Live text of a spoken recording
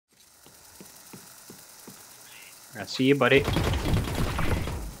I see you, buddy.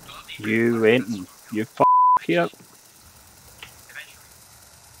 You went and you here.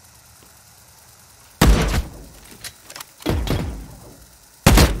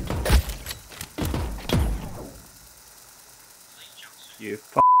 You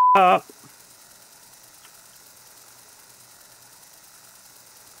up.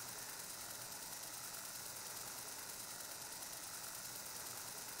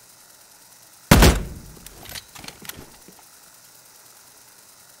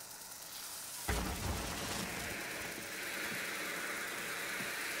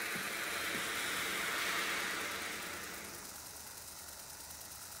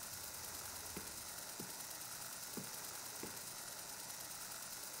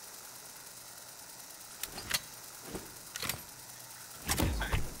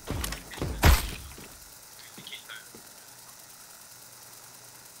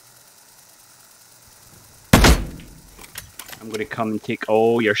 I'm gonna come and take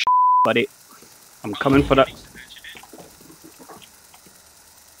all your buddy. I'm coming for it.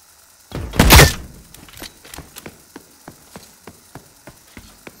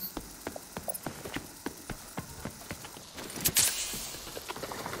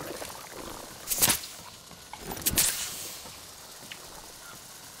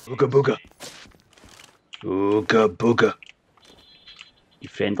 Ooga booga. Ooga booga. You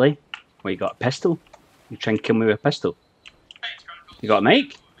friendly? What, you got a pistol? You trying to kill me with a pistol? You got a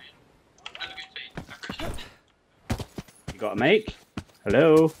mic? You got a mic?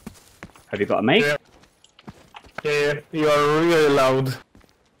 Hello? Have you got a mic? Yeah. Yeah, you are really loud.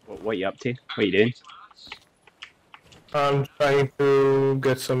 What are you up to? What are you doing? I'm trying to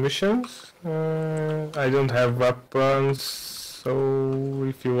get some missions. I don't have weapons, so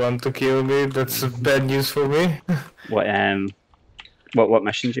if you want to kill me, that's bad news for me. What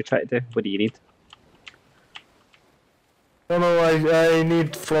missions you try to do? What do you need? No, I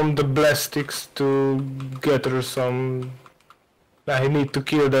need from the Blastics to gather some. I need to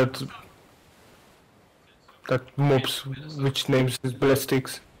kill that mobs, which names is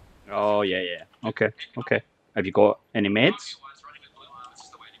Blastics. Oh yeah. Okay. Have you got any meds?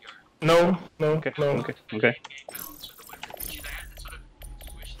 No. Okay.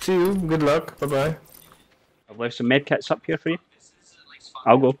 See you. Good luck. Bye bye. I've left some med kits up here for you.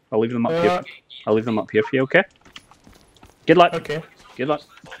 I'll go. I'll leave them up here. I'll leave them up here for you. Okay. Good luck. Okay. Good luck.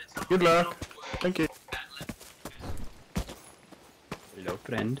 Good luck. Thank you. Hello,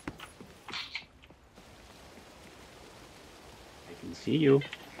 friend. I can see you.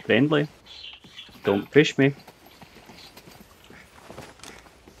 Friendly. Don't push me.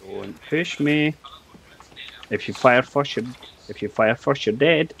 Don't push me. If you fire first, you're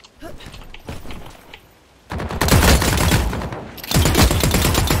dead.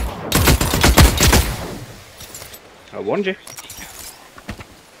 I warned you.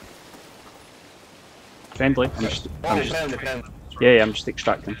 Friendly. Yeah, I'm just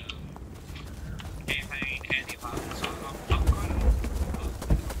extracting.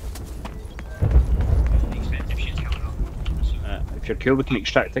 If you're cool, we can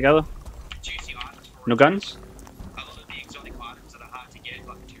extract together. No guns?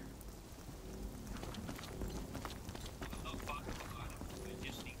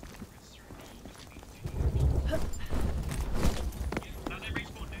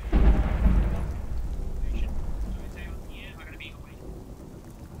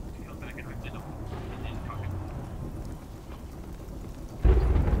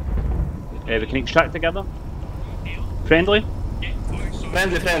 We can extract together. Friendly?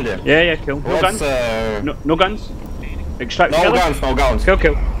 Friendly. Yeah, cool. No guns? No guns? Extract together? No guns. Cool.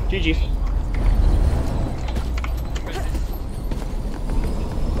 GG.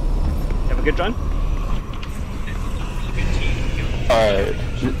 Have a good run?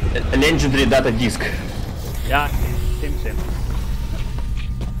 Legendary data disk. Yeah, same.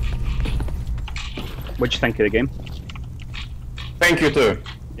 What'd you think of the game? Thank you too.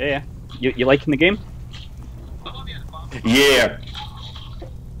 Yeah. You liking the game? Yeah.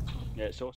 Yeah, it's awesome.